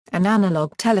An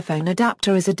analog telephone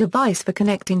adapter is a device for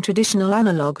connecting traditional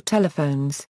analog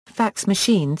telephones, fax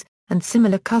machines, and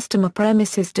similar customer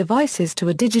premises devices to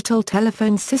a digital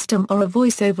telephone system or a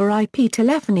voice-over IP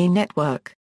telephony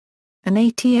network. An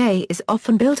ATA is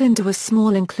often built into a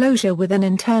small enclosure with an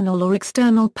internal or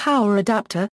external power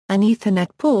adapter, an Ethernet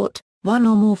port, one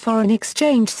or more foreign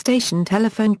exchange station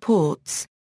telephone ports.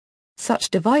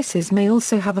 Such devices may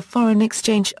also have a foreign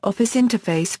exchange office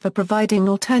interface for providing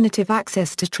alternative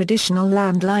access to traditional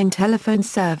landline telephone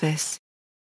service.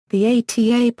 The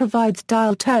ATA provides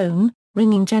dial tone,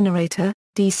 ringing generator,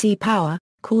 DC power,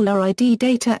 caller ID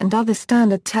data and other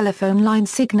standard telephone line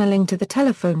signaling to the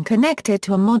telephone connected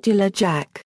to a modular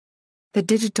jack. The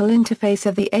digital interface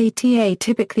of the ATA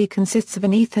typically consists of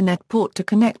an Ethernet port to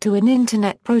connect to an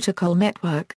Internet Protocol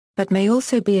network, but may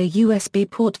also be a USB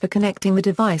port for connecting the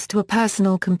device to a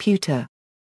personal computer.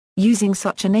 Using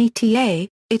such an ATA,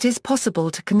 it is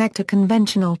possible to connect a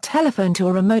conventional telephone to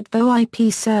a remote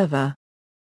VoIP server.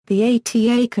 The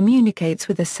ATA communicates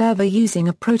with the server using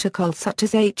a protocol such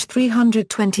as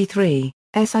H323,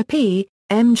 SIP,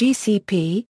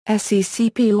 MGCP,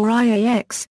 SECP or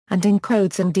IAX, and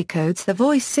encodes and decodes the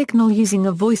voice signal using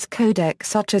a voice codec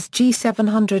such as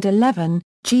G711,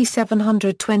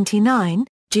 G729,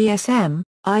 GSM,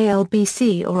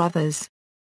 ILBC or others.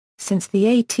 Since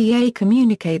the ATA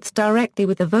communicates directly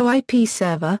with the VoIP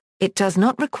server, it does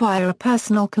not require a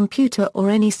personal computer or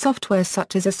any software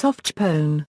such as a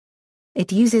softphone.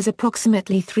 It uses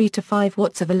approximately 3 to 5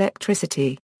 watts of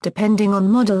electricity, depending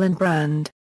on model and brand.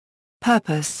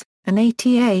 Purpose: an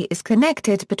ATA is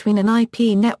connected between an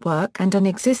IP network and an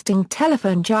existing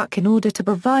telephone jack in order to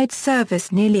provide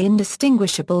service nearly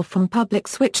indistinguishable from public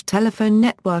switched telephone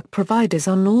network providers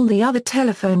on all the other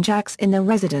telephone jacks in the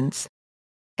residence.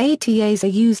 ATAs are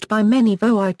used by many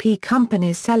VoIP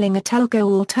companies selling a telco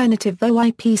alternative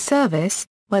VoIP service,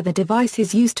 where the device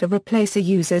is used to replace a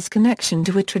user's connection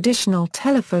to a traditional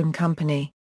telephone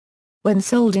company. When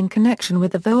sold in connection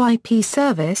with a VoIP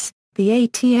service, the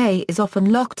ATA is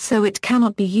often locked so it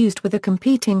cannot be used with a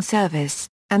competing service,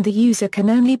 and the user can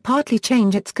only partly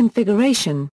change its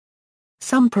configuration.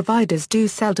 Some providers do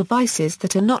sell devices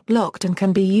that are not locked and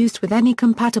can be used with any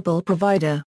compatible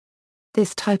provider.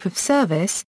 This type of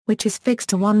service, which is fixed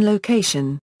to one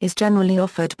location, is generally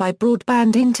offered by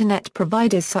broadband internet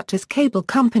providers such as cable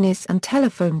companies and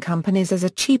telephone companies as a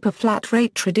cheaper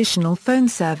flat-rate traditional phone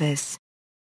service.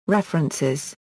 References